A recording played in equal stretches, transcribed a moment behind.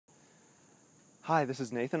Hi, this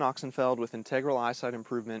is Nathan Oxenfeld with Integral Eyesight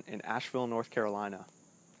Improvement in Asheville, North Carolina.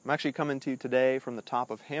 I'm actually coming to you today from the top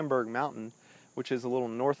of Hamburg Mountain, which is a little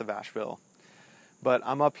north of Asheville. But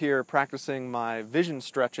I'm up here practicing my vision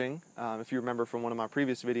stretching. If you remember from one of my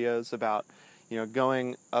previous videos about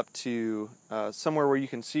going up to somewhere where you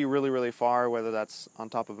can see really, really far, whether that's on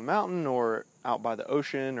top of a mountain or out by the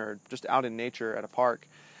ocean or just out in nature at a park.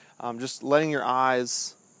 Just letting your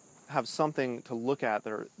eyes have something to look at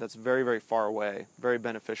that's very, very far away, very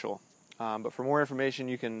beneficial. But for more information,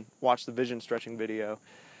 you can watch the vision stretching video.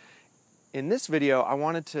 In this video, I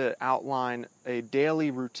wanted to outline a daily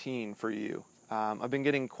routine for you. I've been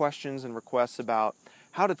getting questions and requests about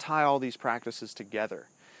how to tie all these practices together.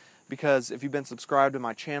 Because if you've been subscribed to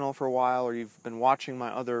my channel for a while, or you've been watching my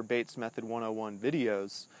other Bates Method 101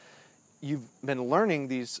 videos, you've been learning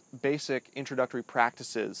these basic introductory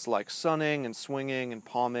practices like sunning and swinging and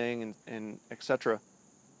palming and etc.,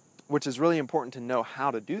 which is really important to know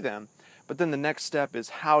how to do them. But then the next step is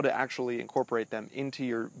how to actually incorporate them into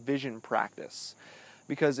your vision practice.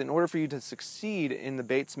 Because in order for you to succeed in the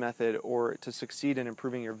Bates Method or to succeed in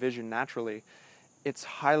improving your vision naturally, it's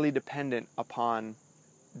highly dependent upon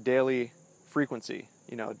daily frequency,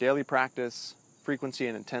 daily practice, frequency,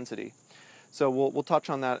 and intensity. So we'll touch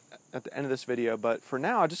on that at the end of this video, but for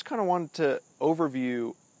now I just kind of wanted to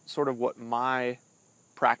overview sort of what my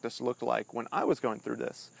practice looked like when I was going through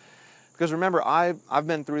this. Because remember, I've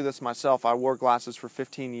been through this myself. I wore glasses for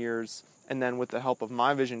 15 years, and then with the help of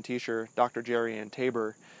my vision teacher, Dr. Jerry Ann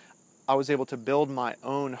Tabor, I was able to build my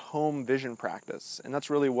own home vision practice. And that's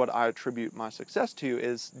really what I attribute my success to,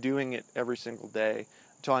 is doing it every single day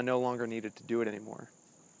until I no longer needed to do it anymore.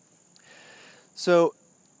 So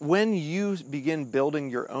when you begin building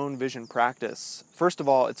your own vision practice, first of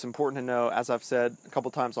all, it's important to know, as I've said a couple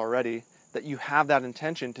times already, that you have that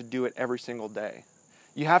intention to do it every single day.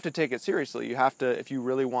 You have to take it seriously. You have to, if you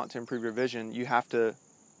really want to improve your vision, you have to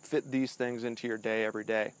fit these things into your day every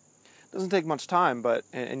day. It doesn't take much time,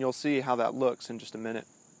 and you'll see how that looks in just a minute.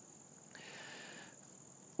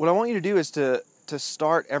 What I want you to do is to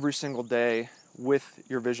start every single day with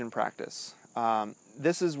your vision practice.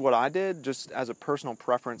 This is what I did just as a personal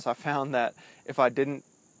preference. I found that if I didn't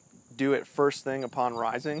do it first thing upon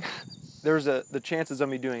rising, the chances of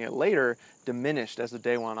me doing it later diminished as the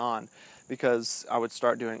day went on, because I would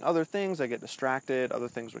start doing other things, I get distracted, other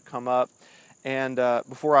things would come up, and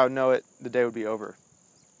before I would know it, the day would be over.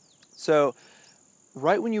 So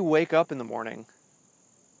right when you wake up in the morning,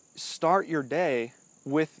 start your day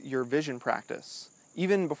with your vision practice,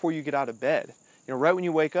 even before you get out of bed. Right when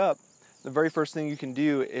you wake up, the very first thing you can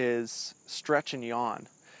do is stretch and yawn.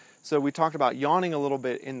 So we talked about yawning a little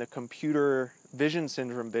bit in the computer vision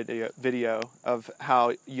syndrome video of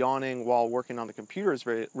how yawning while working on the computer is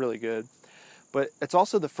really good. But it's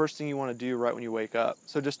also the first thing you want to do right when you wake up.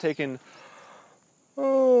 So just taking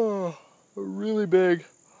a really big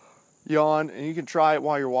yawn, and you can try it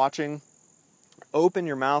while you're watching. Open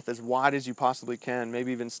your mouth as wide as you possibly can.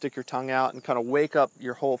 Maybe even stick your tongue out and kind of wake up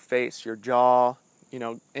your whole face, your jaw.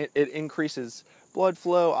 It increases blood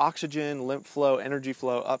flow, oxygen, lymph flow, energy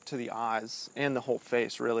flow up to the eyes and the whole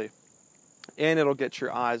face, really. And it'll get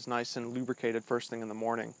your eyes nice and lubricated first thing in the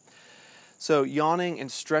morning. So yawning and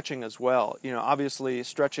stretching as well. Obviously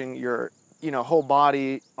stretching your whole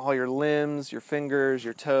body, all your limbs, your fingers,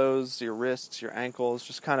 your toes, your wrists, your ankles,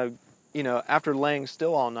 just kind of, after laying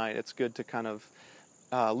still all night, it's good to kind of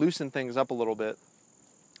loosen things up a little bit.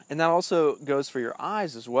 And that also goes for your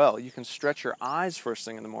eyes as well. You can stretch your eyes first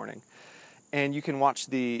thing in the morning. And you can watch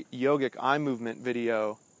the yogic eye movement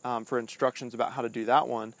video for instructions about how to do that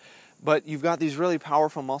one. But you've got these really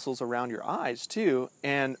powerful muscles around your eyes too.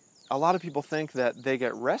 And a lot of people think that they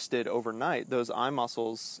get rested overnight. Those eye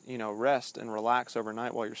muscles, rest and relax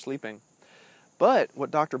overnight while you're sleeping. But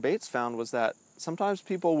what Dr. Bates found was that sometimes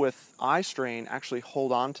people with eye strain actually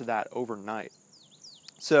hold on to that overnight.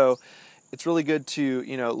 So it's really good to,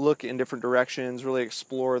 look in different directions, really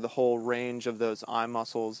explore the whole range of those eye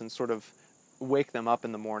muscles and sort of wake them up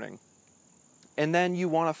in the morning. And then you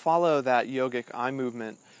want to follow that yogic eye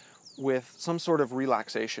movement with some sort of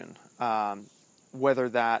relaxation, whether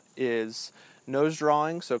that is nose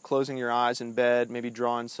drawing, so closing your eyes in bed, maybe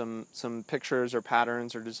drawing some pictures or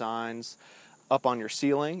patterns or designs up on your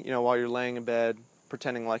ceiling, while you're laying in bed,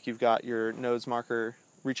 pretending like you've got your nose marker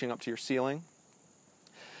reaching up to your ceiling.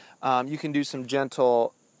 You can do some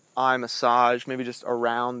gentle eye massage, maybe just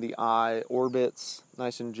around the eye orbits,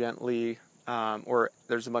 nice and gently, or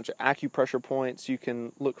there's a bunch of acupressure points you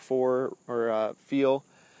can look for or feel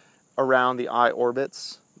around the eye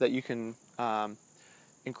orbits that you can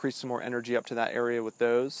increase some more energy up to that area with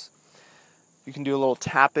those. You can do a little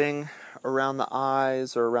tapping around the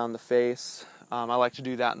eyes or around the face. I like to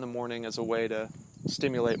do that in the morning as a way to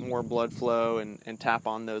stimulate more blood flow and tap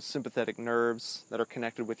on those sympathetic nerves that are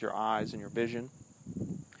connected with your eyes and your vision.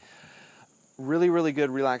 Really, really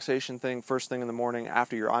good relaxation thing first thing in the morning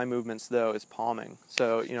after your eye movements, though, is palming.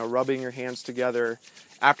 So, rubbing your hands together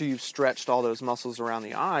after you've stretched all those muscles around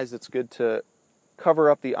the eyes, it's good to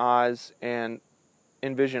cover up the eyes and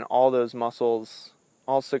envision all those muscles,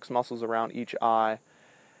 all 6 muscles around each eye,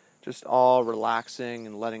 just all relaxing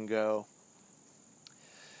and letting go.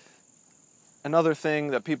 Another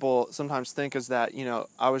thing that people sometimes think is that,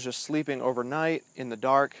 I was just sleeping overnight in the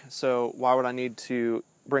dark, so why would I need to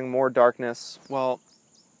bring more darkness? Well,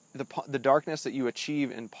 the darkness that you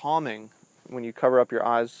achieve in palming, when you cover up your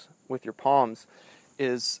eyes with your palms,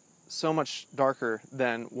 is so much darker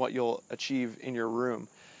than what you'll achieve in your room.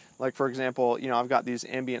 Like, for example, I've got these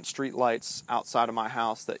ambient street lights outside of my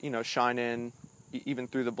house that, shine in even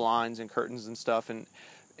through the blinds and curtains and stuff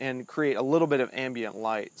and create a little bit of ambient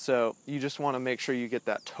light. So you just want to make sure you get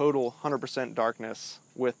that total 100% darkness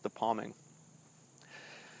with the palming.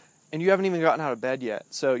 And you haven't even gotten out of bed yet.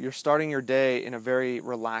 So you're starting your day in a very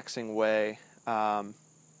relaxing way,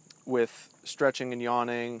 with stretching and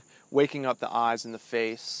yawning, waking up the eyes and the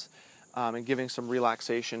face, and giving some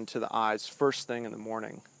relaxation to the eyes first thing in the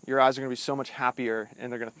morning. Your eyes are going to be so much happier,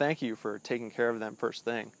 and they're going to thank you for taking care of them first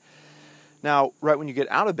thing. Now, right when you get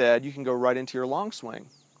out of bed, you can go right into your long swing.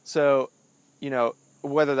 So,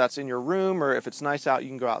 whether that's in your room or if it's nice out, you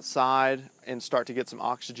can go outside and start to get some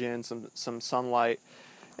oxygen, some sunlight,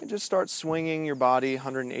 and just start swinging your body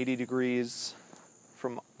 180 degrees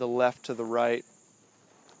from the left to the right.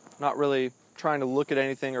 Not really trying to look at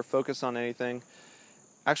anything or focus on anything.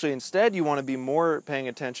 Actually, instead, you want to be more paying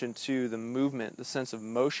attention to the movement, the sense of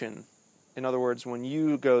motion. In other words, when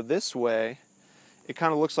you go this way, it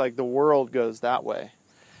kind of looks like the world goes that way.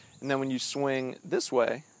 And then when you swing this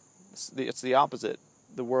way, it's the opposite.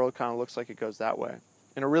 The world kind of looks like it goes that way.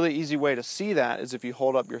 And a really easy way to see that is if you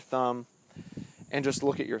hold up your thumb and just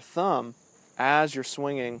look at your thumb as you're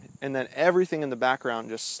swinging, and then everything in the background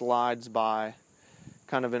just slides by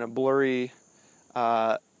kind of in a blurry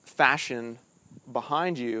fashion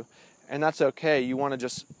behind you, and that's okay. You want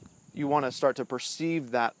to start to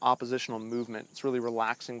perceive that oppositional movement. It's really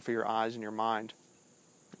relaxing for your eyes and your mind.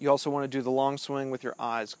 You also want to do the long swing with your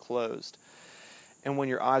eyes closed. And when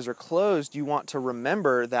your eyes are closed, you want to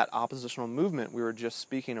remember that oppositional movement we were just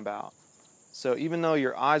speaking about. So even though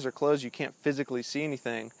your eyes are closed, you can't physically see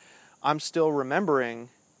anything, I'm still remembering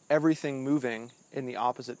everything moving in the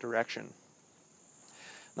opposite direction.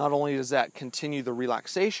 Not only does that continue the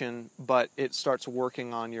relaxation, but it starts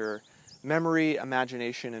working on your memory,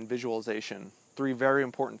 imagination, and visualization. 3 very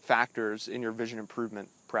important factors in your vision improvement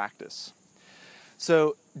practice.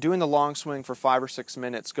 So doing the long swing for 5 or 6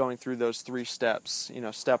 minutes, going through those 3 steps.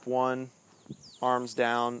 Step 1, arms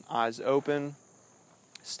down, eyes open.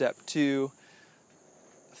 Step 2,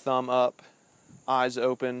 thumb up, eyes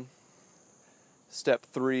open. Step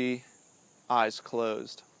 3, eyes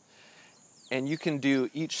closed. And you can do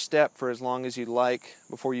each step for as long as you'd like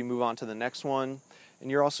before you move on to the next one.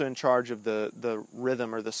 And you're also in charge of the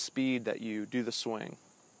rhythm or the speed that you do the swing.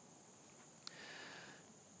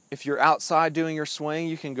 If you're outside doing your swing,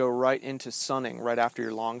 you can go right into sunning right after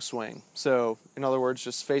your long swing. So, in other words,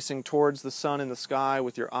 just facing towards the sun in the sky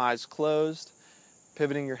with your eyes closed,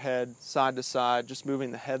 pivoting your head side to side, just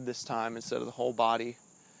moving the head this time instead of the whole body.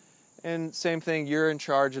 And same thing, you're in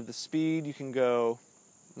charge of the speed. You can go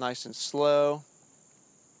nice and slow.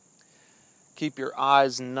 Keep your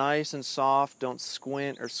eyes nice and soft. Don't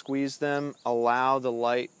squint or squeeze them. Allow the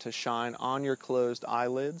light to shine on your closed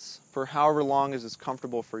eyelids for however long is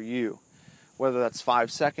comfortable for you, whether that's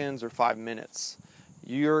 5 seconds or 5 minutes.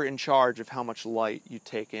 You're in charge of how much light you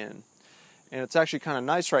take in. And it's actually kind of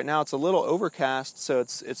nice right now. It's a little overcast, so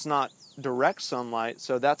it's not direct sunlight.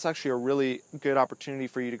 So that's actually a really good opportunity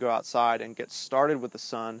for you to go outside and get started with the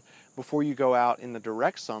sun before you go out in the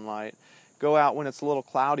direct sunlight. Go out when it's a little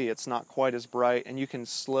cloudy, it's not quite as bright, and you can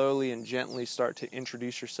slowly and gently start to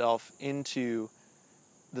introduce yourself into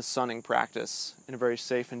the sunning practice in a very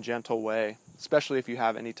safe and gentle way, especially if you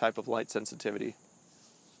have any type of light sensitivity.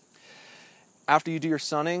 After you do your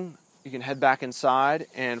sunning, you can head back inside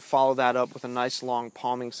and follow that up with a nice long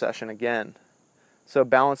palming session again. So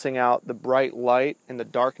balancing out the bright light and the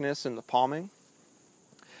darkness in the palming.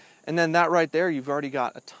 And then that right there, you've already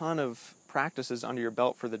got a ton of practices under your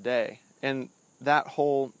belt for the day. And that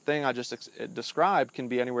whole thing I just described can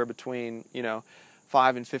be anywhere between,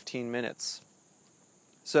 5 and 15 minutes.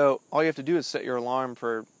 So all you have to do is set your alarm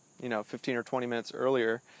for, 15 or 20 minutes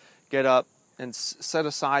earlier, get up and set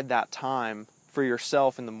aside that time for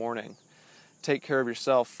yourself in the morning. take care of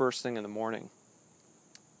yourself first thing in the morning.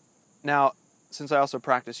 Now, since I also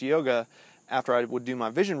practice yoga, after I would do my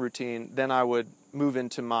vision routine, then I would move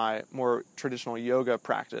into my more traditional yoga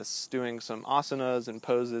practice, doing some asanas and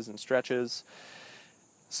poses and stretches,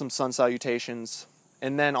 some sun salutations,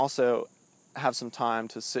 and then also have some time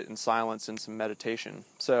to sit in silence and some meditation.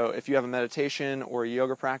 So if you have a meditation or a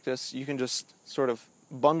yoga practice, you can just sort of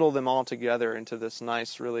bundle them all together into this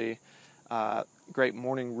nice, really great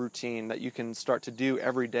morning routine that you can start to do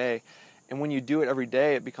every day. And when you do it every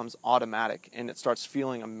day, it becomes automatic and it starts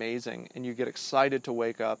feeling amazing, and you get excited to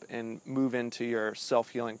wake up and move into your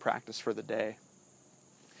self-healing practice for the day.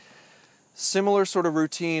 Similar sort of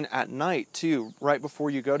routine at night too, right before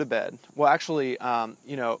you go to bed. Well, actually,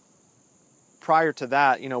 prior to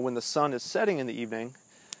that, when the sun is setting in the evening,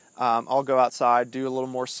 I'll go outside, do a little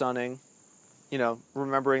more sunning,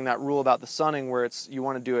 remembering that rule about the sunning where you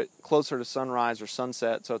want to do it closer to sunrise or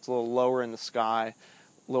sunset, so it's a little lower in the sky,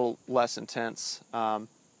 a little less intense.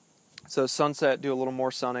 So sunset, do a little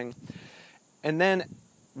more sunning. And then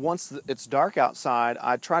once it's dark outside,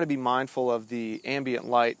 I try to be mindful of the ambient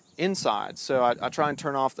light inside. So I try and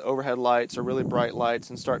turn off the overhead lights or really bright lights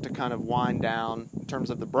and start to kind of wind down in terms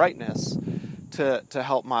of the brightness to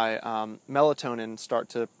help my melatonin start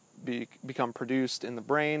to become produced in the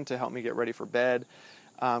brain to help me get ready for bed.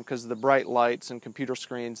 Because the bright lights and computer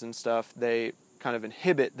screens and stuff, they kind of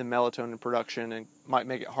inhibit the melatonin production and might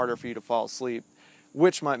make it harder for you to fall asleep,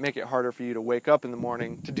 which might make it harder for you to wake up in the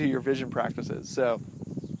morning to do your vision practices. So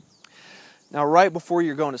now right before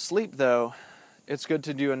you're going to sleep though, it's good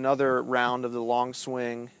to do another round of the long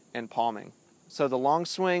swing and palming. So the long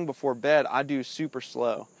swing before bed, I do super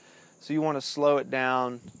slow. So you want to slow it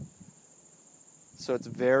down so it's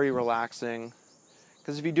very relaxing.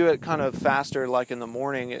 Because if you do it kind of faster, like in the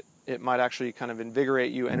morning, it might actually kind of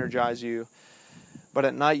invigorate you, energize you. But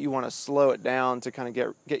at night, you want to slow it down to kind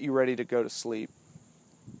of get you ready to go to sleep.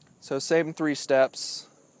 So same 3 steps,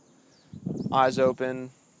 eyes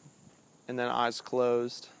open, and then eyes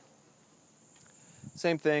closed.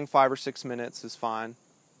 Same thing, 5 or 6 minutes is fine.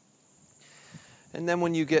 And then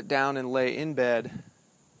when you get down and lay in bed,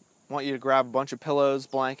 I want you to grab a bunch of pillows,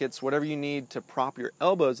 blankets, whatever you need to prop your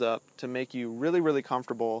elbows up to make you really, really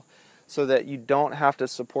comfortable so that you don't have to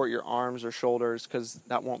support your arms or shoulders, because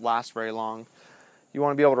that won't last very long. You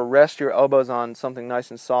want to be able to rest your elbows on something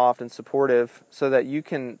nice and soft and supportive so that you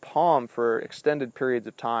can palm for extended periods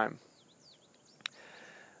of time.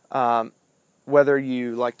 Whether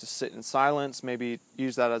you like to sit in silence, maybe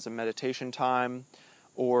use that as a meditation time,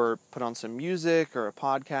 or put on some music or a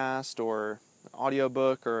podcast or an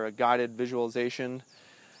audiobook or a guided visualization.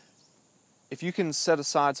 If you can set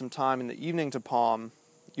aside some time in the evening to palm,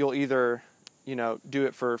 you'll either, do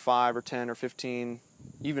it for 5 or 10 or 15,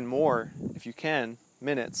 even more if you can,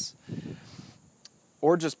 minutes,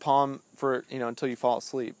 or just palm for, until you fall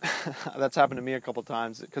asleep. That's happened to me a couple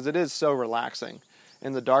times because it is so relaxing,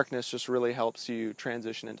 and the darkness just really helps you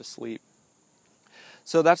transition into sleep.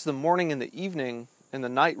 So that's the morning and the evening and the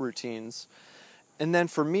night routines. And then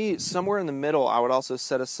for me, somewhere in the middle, I would also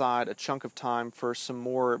set aside a chunk of time for some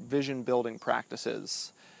more vision building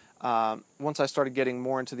practices. Once I started getting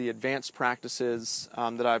more into the advanced practices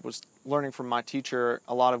that I was learning from my teacher,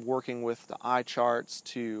 a lot of working with the eye charts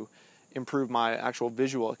to improve my actual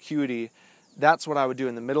visual acuity, that's what I would do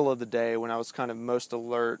in the middle of the day when I was kind of most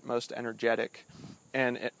alert, most energetic.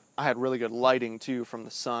 And I had really good lighting too from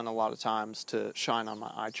the sun a lot of times to shine on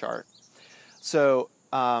my eye chart. So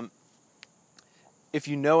if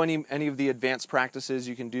you know any of the advanced practices,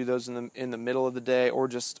 you can do those in the middle of the day, or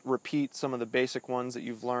just repeat some of the basic ones that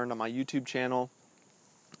you've learned on my YouTube channel.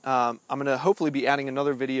 I'm going to hopefully be adding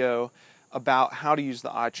another video about how to use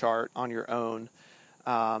the eye chart on your own.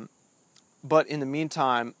 But in the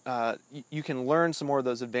meantime, you can learn some more of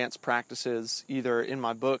those advanced practices either in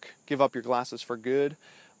my book, Give Up Your Glasses for Good,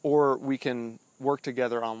 or we can work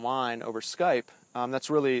together online over Skype. That's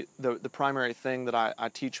really the primary thing that I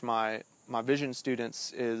teach my vision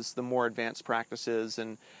students, is the more advanced practices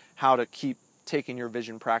and how to keep taking your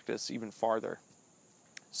vision practice even farther.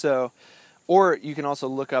 So, or you can also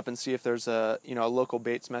look up and see if there's a local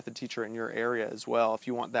Bates Method teacher in your area as well, if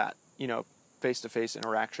you want that face-to-face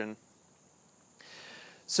interaction.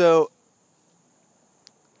 So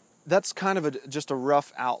that's kind of just a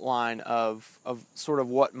rough outline of sort of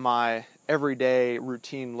what my everyday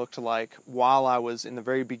routine looked like while I was in the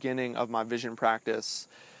very beginning of my vision practice,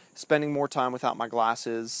 spending more time without my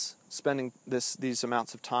glasses, spending these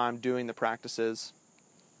amounts of time doing the practices.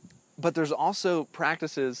 But there's also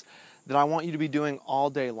practices that I want you to be doing all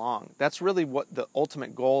day long. That's really what the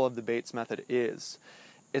ultimate goal of the Bates Method is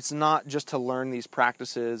it's not just to learn these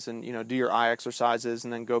practices and, you know, do your eye exercises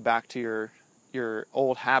and then go back to your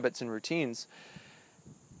old habits and routines.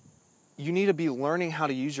 You need to be learning how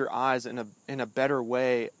to use your eyes in a better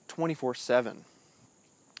way 24/7.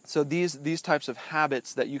 So these types of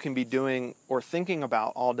habits that you can be doing or thinking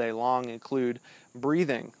about all day long include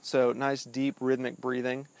breathing. So nice deep rhythmic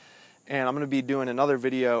breathing. And I'm going to be doing another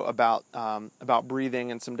video about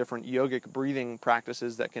breathing and some different yogic breathing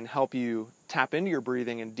practices that can help you tap into your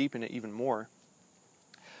breathing and deepen it even more.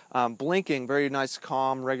 Blinking, very nice,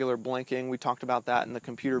 calm, regular blinking. We talked about that in the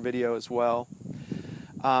computer video as well.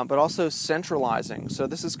 But also centralizing. So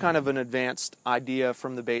this is kind of an advanced idea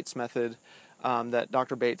from the Bates method that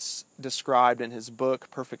Dr. Bates described in his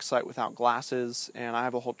book, Perfect Sight Without Glasses. And I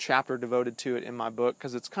have a whole chapter devoted to it in my book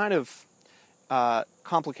because it's kind of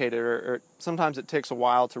complicated, or sometimes it takes a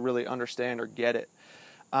while to really understand or get it.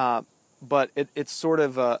 But it's sort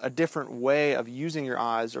of a different way of using your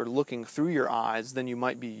eyes or looking through your eyes than you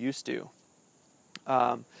might be used to.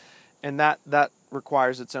 And that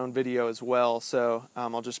requires its own video as well, so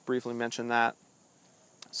I'll just briefly mention that.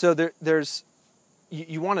 So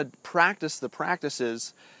you want to practice the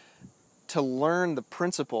practices to learn the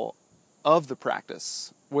principle of the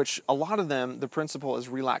practice, which a lot of them, the principle is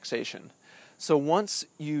relaxation. So once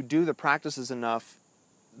you do the practices enough,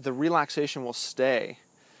 the relaxation will stay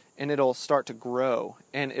and it'll start to grow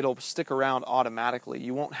and it'll stick around automatically.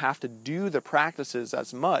 You won't have to do the practices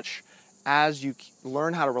as much as you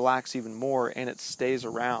learn how to relax even more and it stays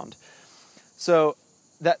around. So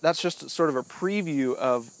that's just sort of a preview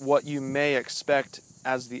of what you may expect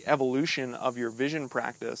as the evolution of your vision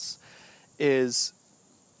practice. Is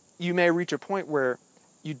you may reach a point where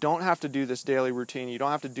you don't have to do this daily routine, you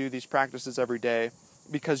don't have to do these practices every day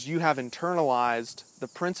because you have internalized the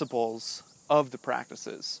principles of the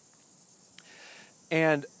practices.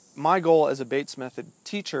 And my goal as a Bates Method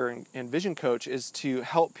teacher and vision coach is to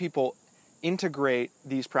help people integrate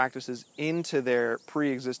these practices into their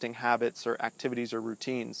pre-existing habits or activities or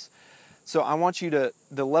routines. So I want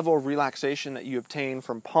the level of relaxation that you obtain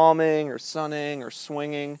from palming or sunning or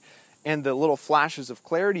swinging and the little flashes of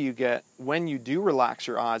clarity you get when you do relax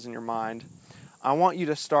your eyes and your mind, I want you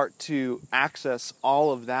to start to access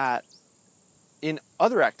all of that in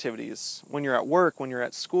other activities. When you're at work, when you're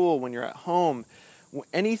at school, when you're at home,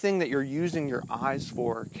 anything that you're using your eyes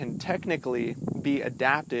for can technically be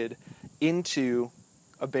adapted into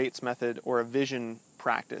a Bates method or a vision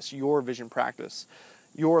practice, your vision practice.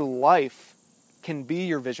 Your life can be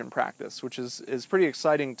your vision practice, which is pretty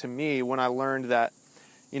exciting to me when I learned that,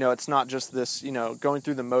 you know, it's not just this, you know, going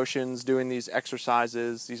through the motions, doing these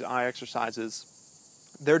exercises, these eye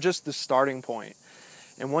exercises. They're just the starting point.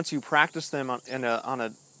 And once you practice them on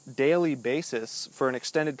a daily basis for an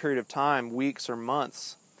extended period of time, weeks or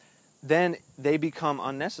months, then they become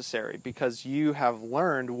unnecessary because you have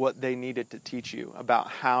learned what they needed to teach you about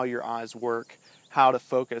how your eyes work, how to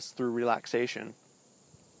focus through relaxation.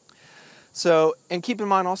 So, and keep in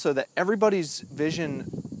mind also that everybody's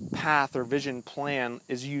vision path or vision plan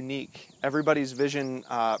is unique. Everybody's vision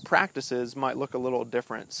practices might look a little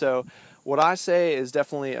different. So what I say is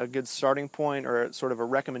definitely a good starting point or sort of a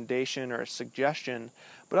recommendation or a suggestion,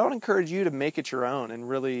 but I would encourage you to make it your own and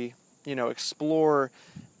really, you know, explore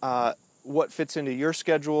what fits into your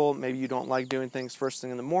schedule. Maybe you don't like doing things first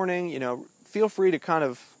thing in the morning. You know, feel free to kind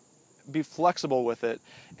of be flexible with it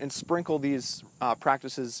and sprinkle these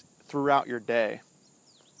practices throughout your day.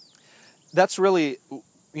 That's really,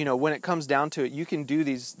 you know, when it comes down to it, you can do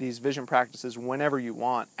these vision practices whenever you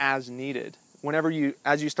want, as needed.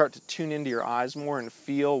 As you start to tune into your eyes more and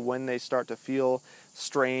feel when they start to feel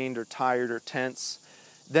strained or tired or tense,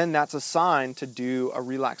 then that's a sign to do a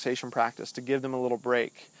relaxation practice, to give them a little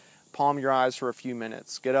break. Palm your eyes for a few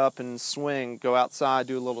minutes, get up and swing, go outside,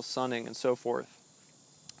 do a little sunning, and so forth.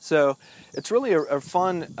 So it's really a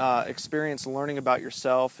fun experience learning about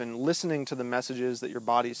yourself and listening to the messages that your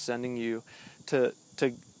body is sending you to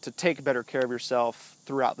take better care of yourself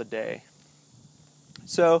throughout the day.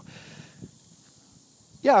 So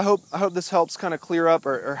yeah, I hope this helps kind of clear up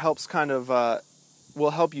or helps kind of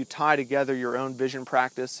will help you tie together your own vision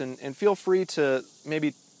practice, and feel free to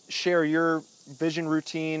maybe share your vision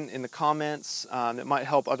routine in the comments. It might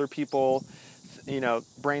help other people, you know,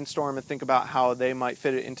 brainstorm and think about how they might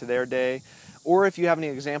fit it into their day. Or if you have any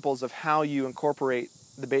examples of how you incorporate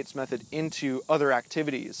the Bates method into other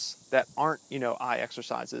activities that aren't, you know, eye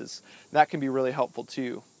exercises, that can be really helpful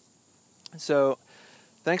too. So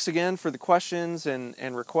thanks again for the questions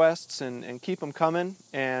and requests, and keep them coming,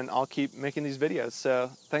 and I'll keep making these videos.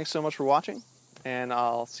 So thanks so much for watching, and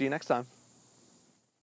I'll see you next time.